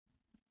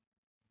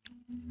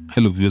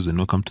Hello viewers and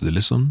welcome to the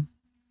lesson,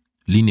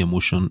 linear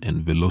motion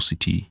and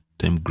velocity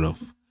time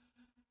graph.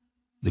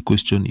 The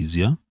question is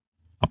here,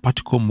 a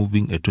particle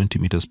moving at 20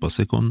 meters per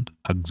second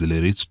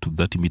accelerates to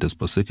 30 meters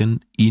per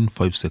second in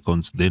 5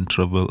 seconds, then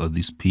travel at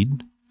this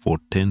speed for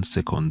 10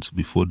 seconds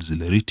before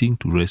decelerating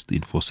to rest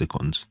in 4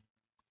 seconds.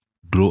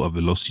 Draw a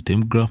velocity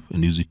time graph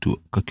and use it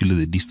to calculate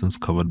the distance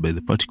covered by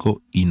the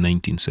particle in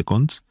 19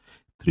 seconds.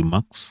 3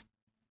 marks.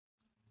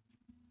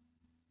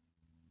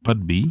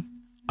 Part B.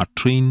 A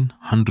train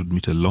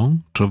 100-meter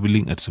long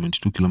traveling at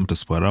 72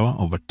 kilometers per hour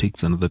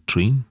overtakes another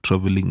train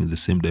traveling in the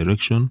same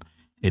direction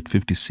at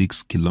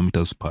 56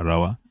 kilometers per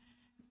hour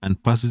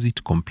and passes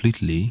it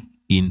completely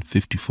in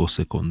 54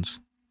 seconds.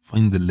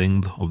 Find the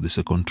length of the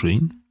second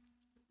train.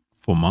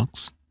 4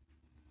 marks.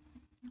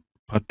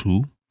 Part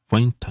 2.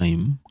 Find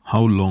time.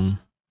 How long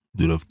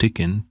they would have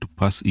taken to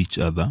pass each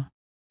other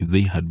if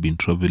they had been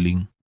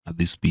traveling at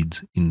these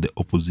speeds in the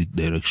opposite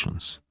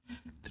directions.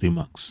 3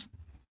 marks.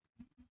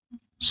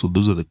 So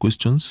those are the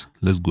questions.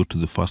 Let's go to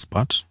the first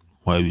part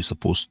where we're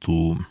supposed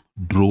to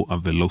draw a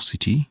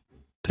velocity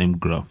time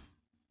graph.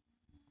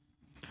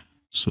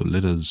 So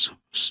let us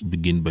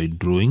begin by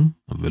drawing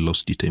a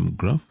velocity time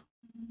graph.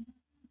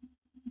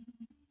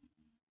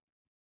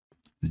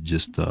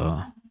 Just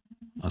a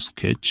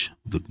sketch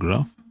of the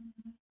graph.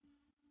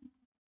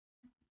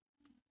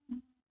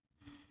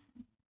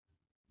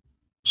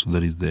 So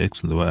that is the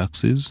x and the y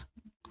axis.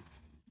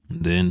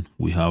 And then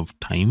we have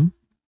time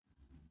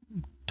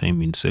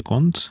in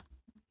seconds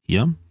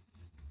here.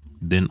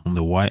 Then on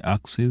the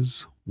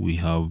y-axis we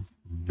have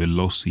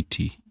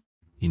velocity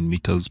in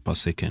meters per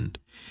second.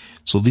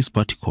 So this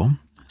particle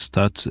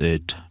starts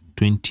at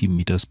 20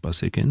 meters per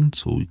second,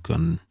 so we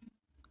can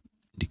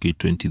indicate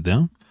 20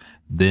 there,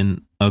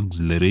 then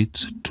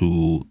accelerates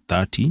to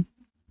 30,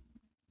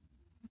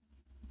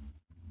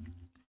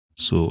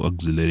 so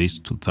accelerates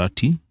to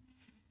 30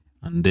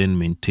 and then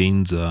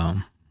maintains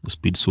a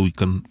speed. So we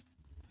can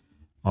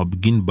I'll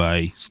begin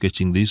by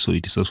sketching this. So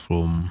it starts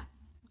from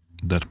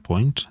that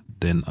point,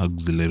 then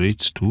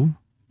accelerates to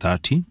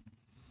 30.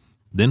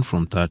 Then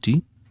from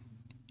 30,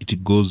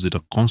 it goes at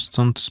a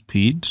constant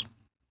speed.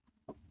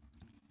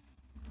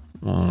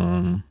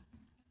 So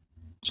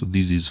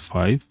this is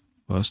 5.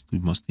 First, we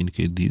must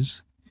indicate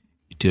this.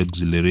 It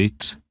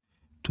accelerates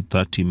to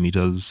 30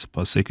 meters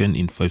per second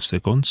in 5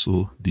 seconds.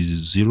 So this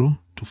is 0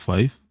 to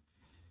 5.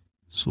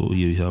 So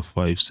here we have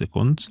 5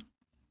 seconds.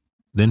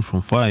 Then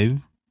from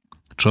 5,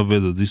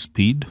 travel at this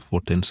speed for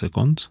 10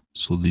 seconds.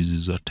 So this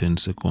is a 10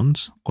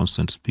 seconds,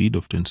 constant speed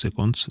of 10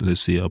 seconds,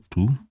 let's say up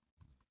to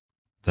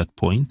that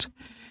point.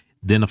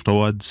 Then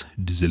afterwards,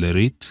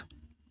 decelerate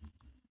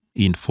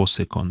in 4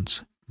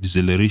 seconds.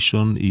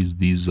 Deceleration is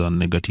this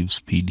negative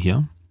speed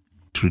here.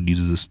 It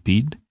reduces the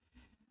speed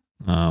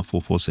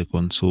for 4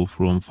 seconds. So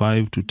from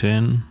 5 to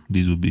 10,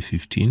 this will be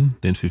 15.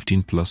 Then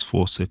 15 plus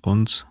 4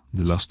 seconds.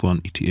 The last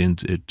one, it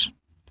ends at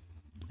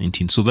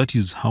 19. So that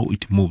is how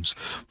it moves.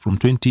 From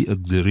 20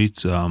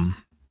 accelerates 5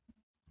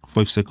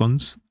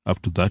 seconds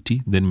up to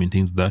 30, then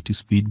maintains 30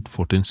 speed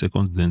for 10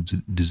 seconds, then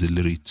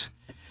decelerates.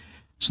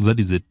 So that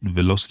is the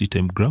velocity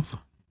time graph.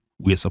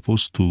 We are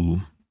supposed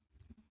to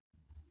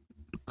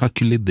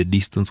calculate the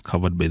distance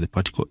covered by the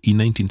particle in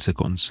 19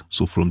 seconds.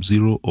 So from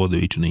 0 all the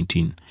way to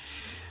 19.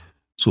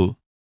 So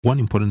one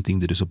important thing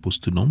that you're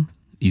supposed to know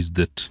is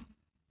that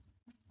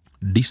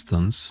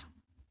distance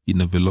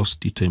in a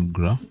velocity time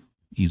graph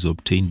is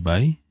obtained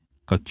by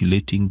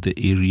calculating the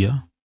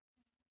area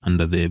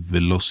under the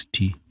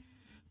velocity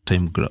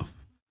time graph.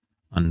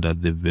 Under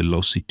the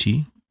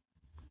velocity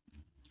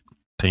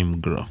time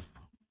graph.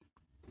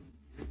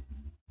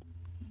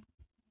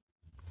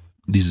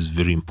 This is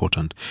very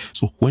important.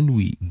 So when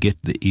we get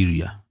the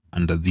area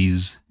under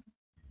this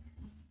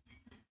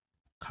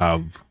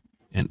curve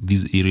and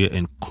this area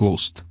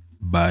enclosed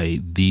by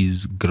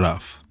this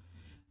graph,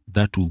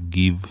 that will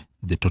give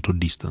the total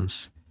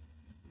distance.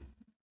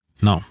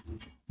 Now,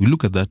 we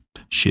look at that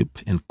shape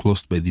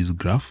enclosed by this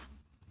graph.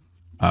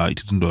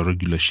 It isn't a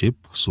regular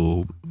shape.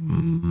 So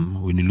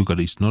when you look at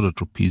it, it's not a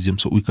trapezium.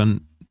 So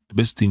the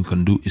best thing we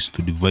can do is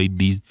to divide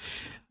these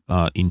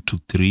into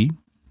 3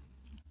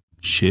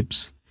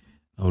 shapes.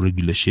 A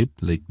regular shape,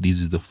 like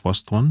this is the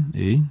first one,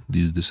 A,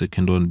 this is the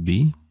second one,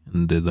 B,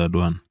 and the third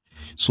one.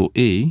 So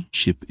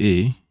shape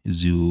A,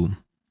 as you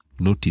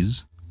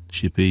notice,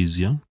 shape A is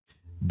here,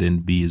 then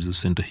B is the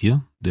center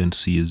here, then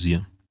C is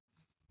here.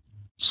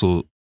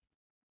 So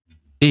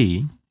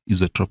A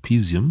is a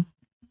trapezium.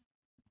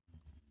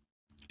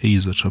 A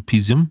is a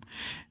trapezium.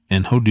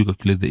 And how do you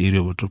calculate the area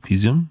of a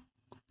trapezium?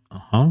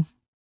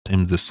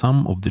 Times the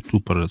sum of the 2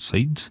 parallel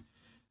sides.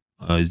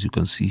 As you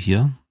can see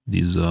here,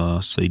 this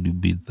side will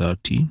be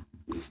 30,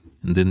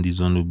 and then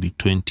this one will be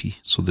 20.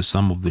 So the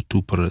sum of the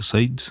 2 parallel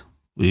sides,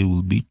 A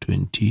will be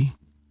 20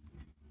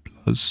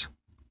 plus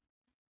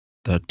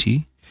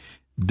 30.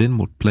 Then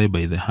multiply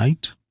by the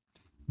height.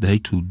 The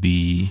height will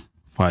be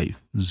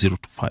 5, 0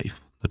 to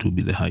 5. That will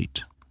be the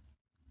height.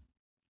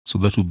 So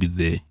that will be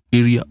the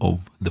area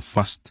of the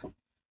first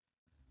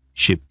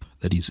shape,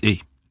 that is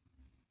A.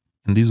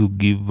 and this will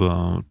give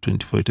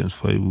 25 times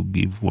 5 will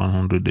give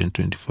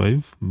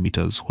 125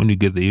 meters. When we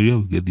get the area,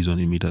 we get this one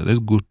in meters. Let's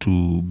go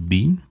to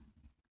B.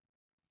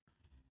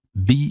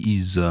 B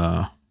is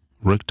a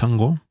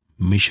rectangle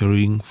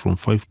measuring from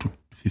 5 to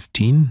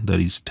 15, that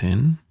is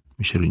 10,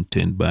 measuring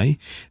 10 by,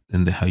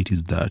 then the height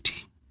is 30.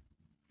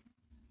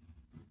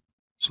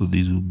 So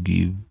this will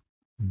give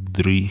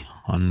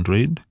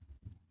 300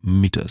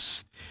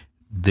 meters.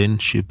 Then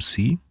shape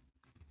C.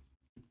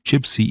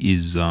 Shape C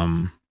is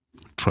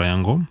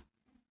triangle.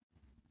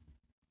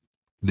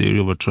 The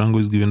area of a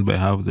triangle is given by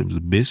half times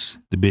the base.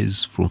 The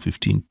base from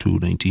 15 to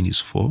 19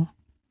 is 4.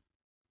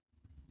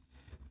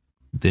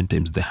 Then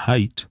times the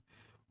height,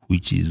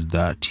 which is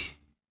 30.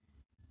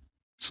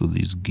 So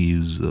this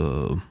gives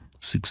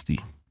 60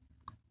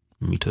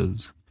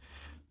 meters.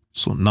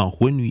 So now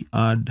when we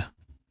add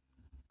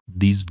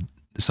these,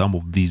 the sum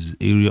of this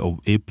area of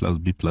A plus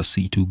B plus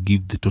C, to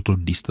give the total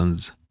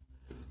distance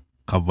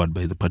covered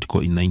by the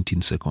particle in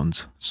 19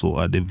 seconds. So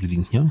add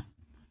everything here,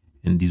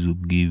 and this will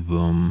give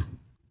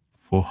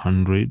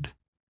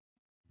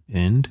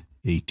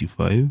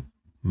 485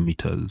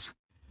 meters.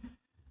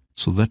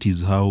 So that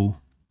is how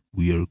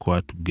we are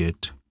required to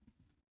get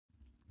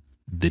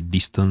the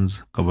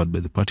distance covered by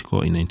the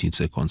particle in 19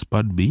 seconds.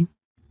 Part B.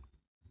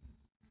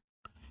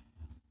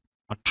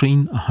 A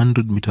train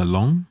 100-meter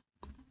long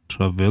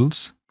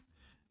travels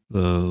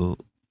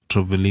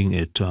traveling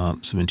at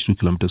 72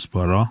 kilometers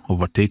per hour,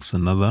 overtakes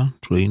another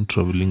train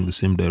traveling the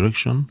same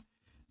direction.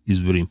 Is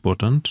very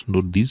important.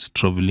 Note this: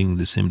 traveling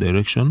the same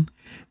direction,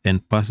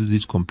 and passes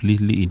it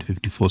completely in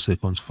 54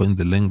 seconds. Find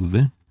the length of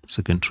the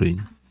second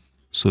train.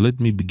 So let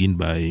me begin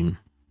by,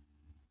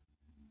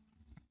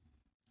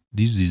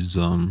 this is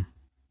the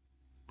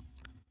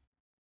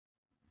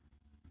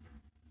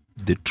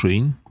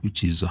train,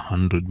 which is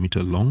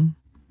 100-meter long.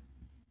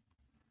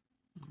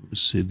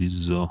 Let's say this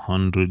is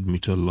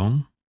 100-meter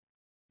long.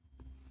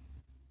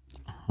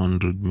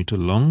 100-meter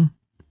long.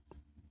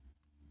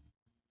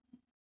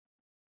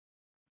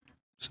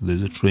 So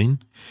there's a train.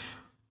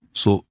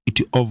 So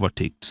it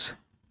overtakes.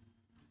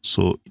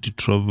 So it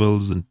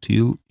travels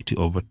until it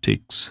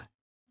overtakes.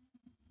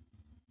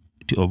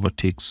 It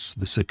overtakes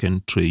the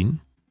second train.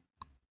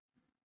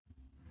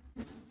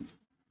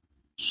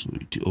 So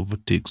it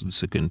overtakes the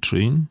second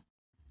train.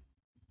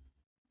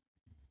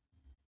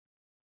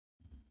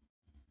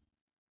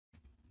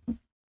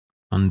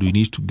 And we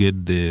need to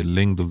get the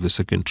length of the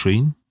second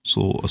train.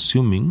 So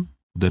assuming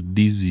that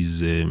this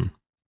is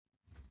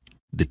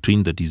the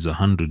train that is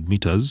 100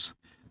 meters,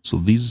 so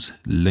this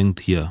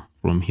length here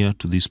from here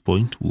to this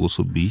point will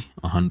also be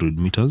 100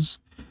 meters.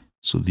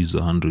 So this is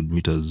 100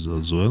 meters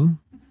as well.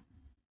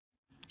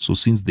 So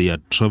since they are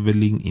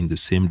traveling in the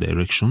same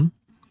direction,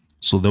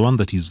 so the one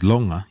that is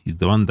longer is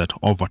the one that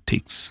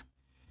overtakes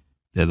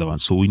the other one.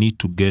 So we need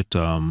to get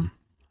the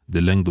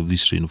length of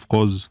this train. Of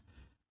course,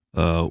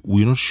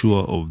 we're not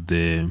sure of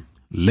the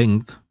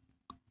length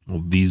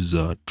of this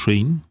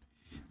train,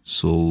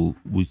 so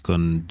we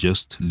can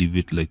just leave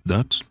it like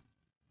that.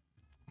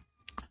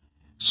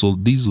 So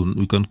this one,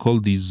 we can call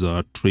this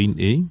train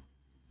A.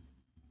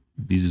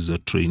 This is a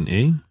train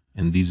A,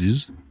 and this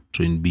is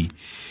train B.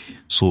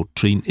 So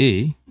train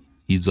A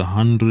is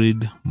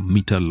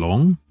 100-meter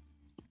long,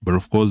 but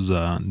of course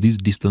this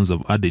distance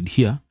I've added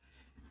here,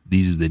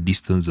 this is the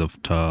distance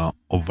after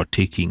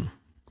overtaking.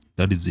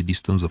 That is the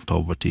distance after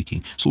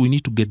overtaking. So we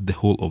need to get the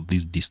whole of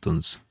this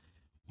distance.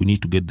 We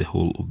need to get the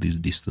whole of this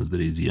distance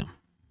that is here.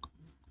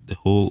 The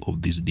whole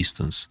of this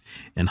distance.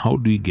 And how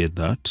do we get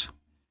that?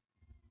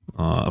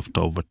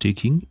 After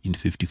overtaking in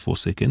 54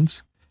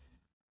 seconds.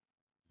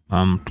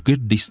 To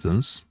get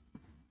distance,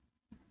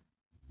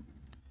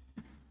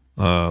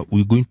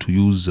 we're going to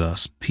use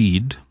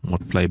speed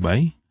multiplied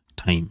by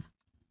time.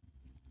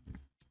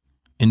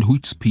 And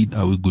which speed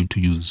are we going to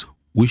use?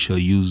 We shall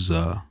use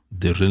the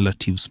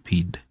relative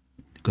speed.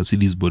 You can see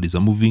these bodies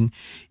are moving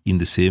in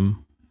the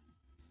same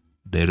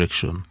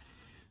direction.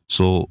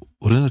 So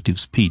relative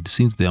speed,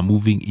 since they are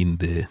moving in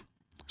the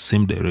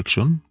same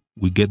direction,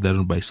 we get that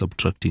by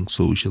subtracting.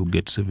 So we shall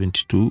get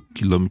 72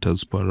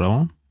 kilometers per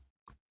hour.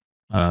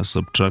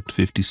 Subtract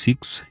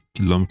 56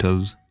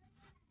 kilometers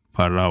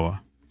per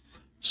hour.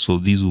 So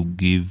this will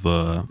give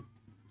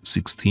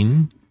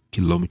 16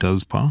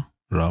 kilometers per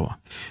hour.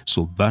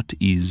 So that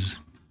is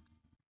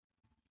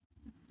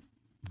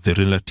the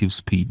relative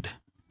speed.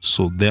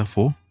 So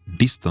therefore,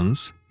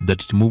 distance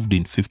that it moved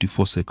in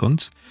 54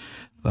 seconds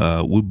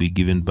will be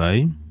given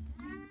by,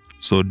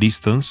 so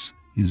distance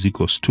is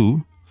equals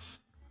to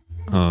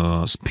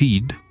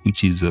speed,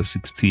 which is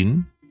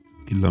 16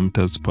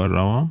 kilometers per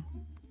hour,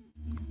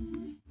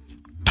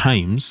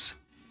 times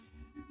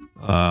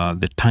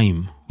the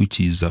time, which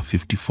is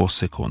 54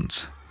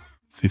 seconds.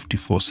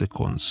 54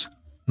 seconds.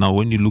 Now,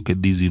 when you look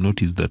at this, you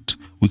notice that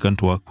we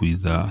can't work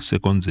with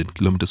seconds and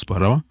kilometers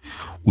per hour.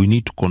 We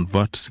need to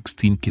convert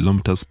 16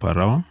 kilometers per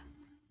hour,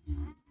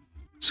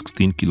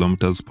 16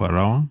 kilometers per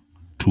hour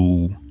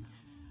to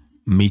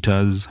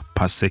meters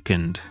per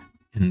second.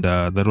 And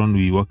that one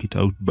we work it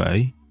out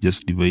by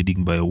just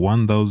dividing by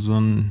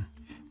 1000,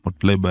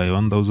 multiply by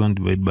 1000,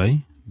 divided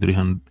by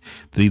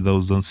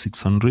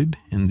 3,600,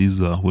 and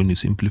these are, when you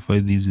simplify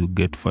these, you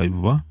get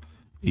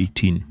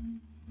 5/18.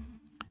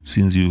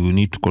 Since you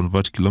need to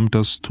convert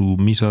kilometers to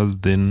meters,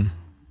 then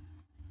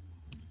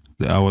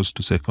the hours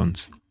to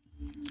seconds.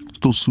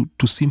 So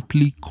to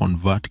simply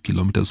convert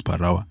kilometers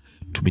per hour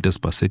to meters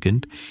per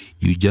second,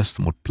 you just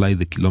multiply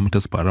the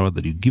kilometers per hour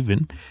that you're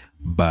given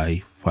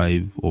by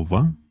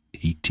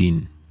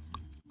 5/18.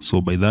 So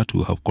by that,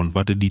 we have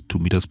converted it to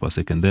meters per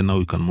second. Then now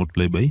we can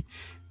multiply by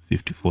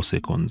 54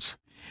 seconds.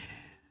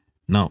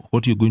 Now,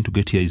 what you're going to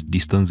get here is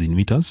distance in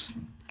meters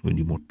when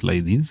you multiply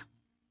these.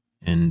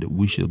 And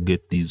we shall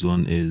get this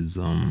one as,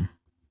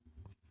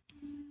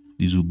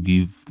 this will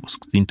give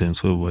 16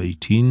 times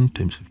 5/18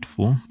 times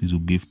 54. This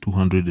will give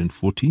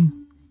 240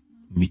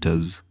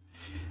 meters.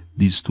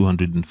 This is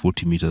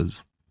 240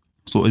 meters.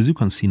 So as you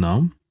can see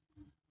now,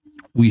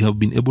 we have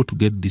been able to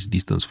get this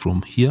distance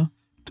from here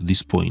to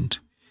this point.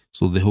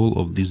 So the whole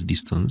of this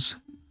distance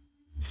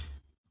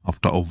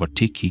after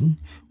overtaking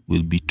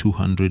will be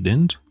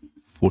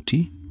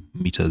 240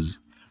 meters.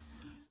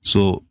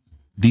 So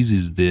this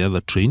is the other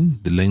train,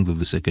 the length of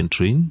the second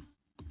train.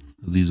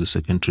 This is the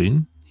second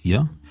train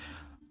here,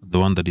 the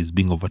one that is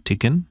being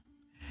overtaken.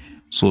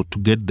 So to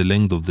get the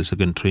length of the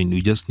second train,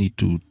 we just need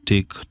to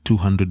take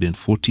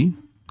 240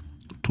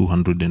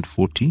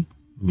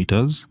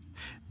 meters.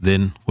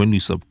 Then when we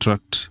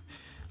subtract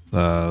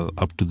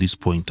up to this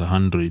point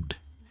 100,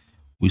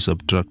 we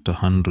subtract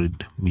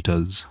 100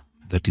 meters.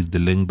 That is the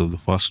length of the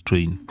first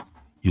train.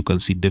 You can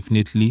see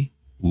definitely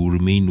we will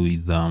remain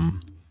with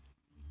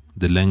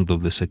the length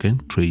of the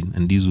second train,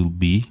 and this will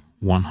be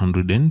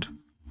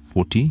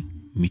 140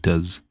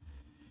 meters.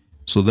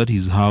 So that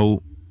is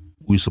how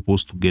we're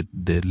supposed to get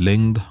the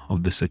length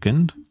of the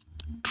second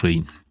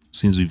train.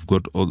 Since we've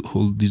got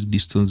all these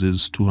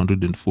distances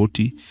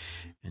 240,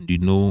 and you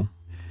know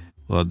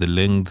the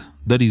length,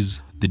 that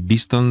is the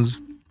distance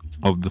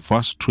of the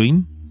first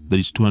train, that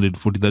is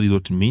 240. That is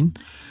what it means.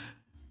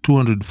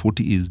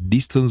 240 is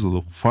distance of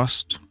the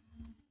first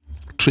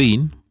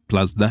train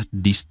plus that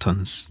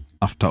distance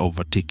after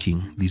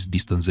overtaking, this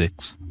distance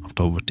x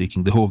after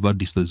overtaking. The whole of that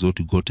distance is what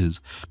you got is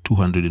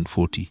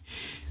 240.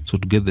 So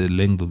to get the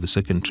length of the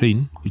second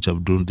train, which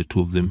I've drawn the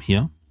two of them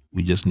here,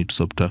 we just need to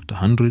subtract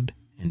 100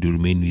 and you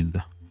remain with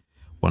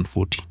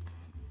 140.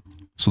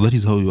 So that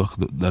is how you work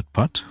that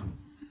part.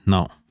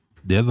 Now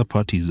the other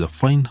part is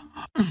find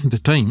the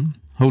time,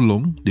 how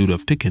long they would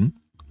have taken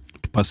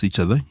to pass each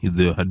other if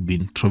they had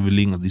been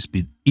traveling at this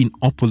speed in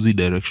opposite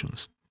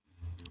directions.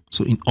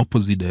 So in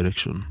opposite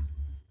direction.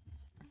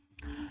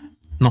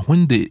 Now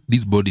when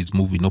these bodies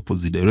move in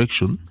opposite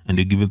direction and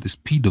you're given the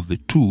speed of the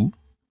two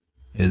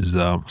as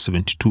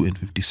 72 and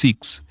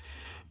 56,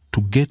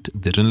 to get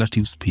the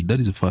relative speed, that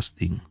is the first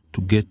thing.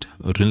 To get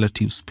a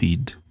relative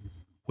speed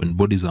when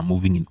bodies are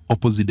moving in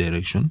opposite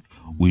direction,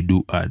 we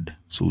do add.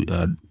 So we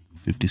add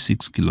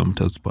 56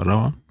 kilometers per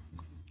hour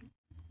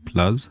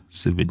plus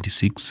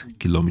 76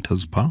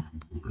 kilometers per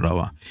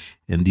hour,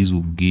 and this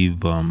will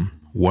give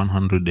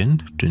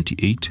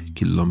 128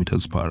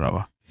 kilometers per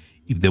hour.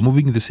 If they're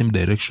moving in the same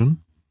direction,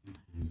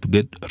 to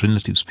get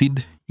relative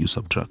speed, you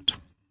subtract.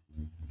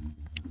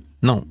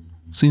 Now,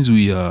 since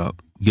we are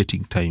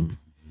getting time,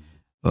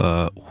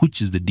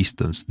 which is the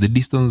distance? The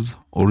distance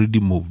already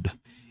moved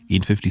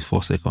in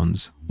 54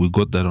 seconds. We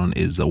got that on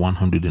as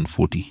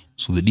 140.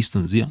 So the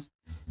distance here,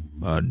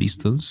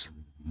 distance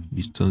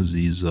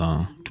is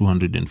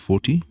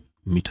 240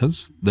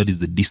 meters. That is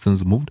the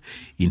distance moved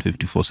in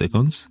 54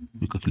 seconds.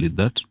 We calculate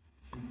that.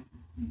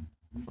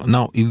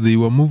 Now, if they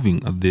were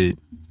moving at the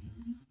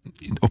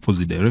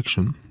opposite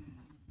direction,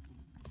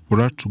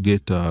 for us to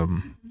get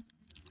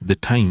the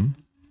time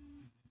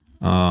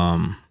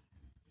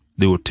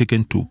they were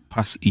taken to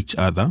pass each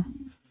other,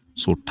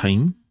 so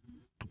time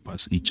to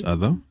pass each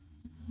other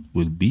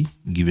will be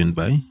given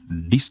by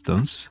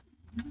distance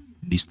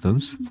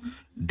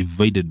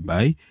divided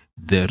by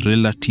the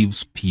relative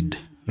speed.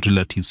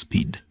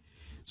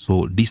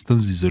 So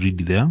distance is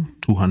already there,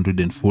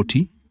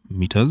 240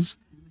 meters,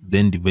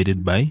 then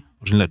divided by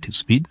relative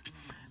speed.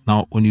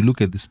 Now when you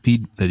look at the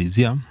speed that is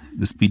here,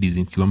 the speed is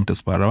in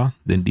kilometers per hour,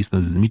 then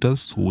distance is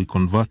meters, so we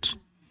convert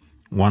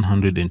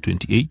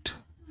 128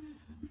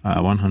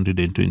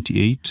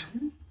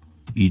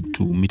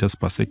 into meters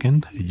per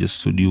second. I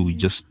just told you we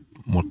just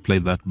multiply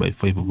that by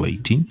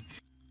 5/18.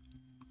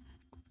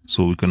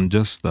 So we can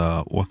just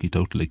work it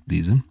out like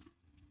this.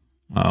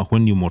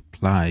 When you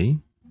multiply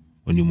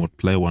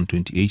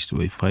 128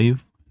 by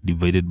 5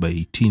 divided by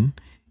 18,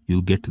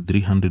 you'll get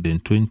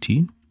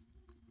 320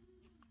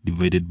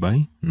 divided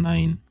by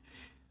 9.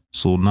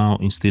 So now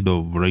instead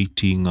of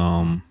writing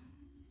what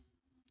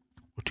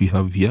we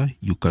have here,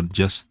 you can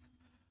just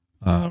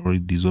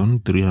write this on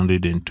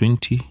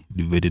 320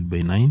 divided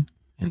by 9,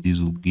 and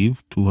this will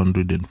give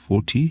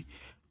 240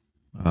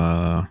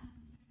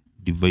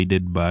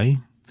 divided by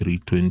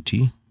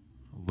 320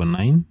 over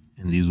 9,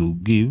 and this will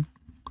give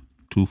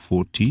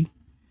 240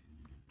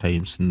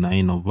 times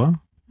 9 over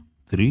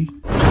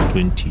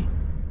 320,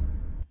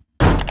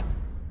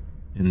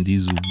 and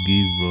this will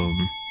give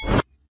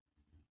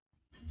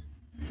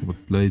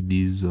multiply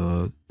these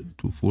to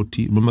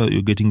 40. Remember,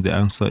 you're getting the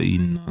answer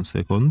in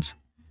seconds,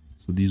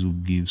 so these will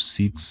give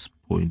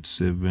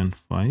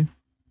 6.75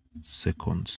 seconds.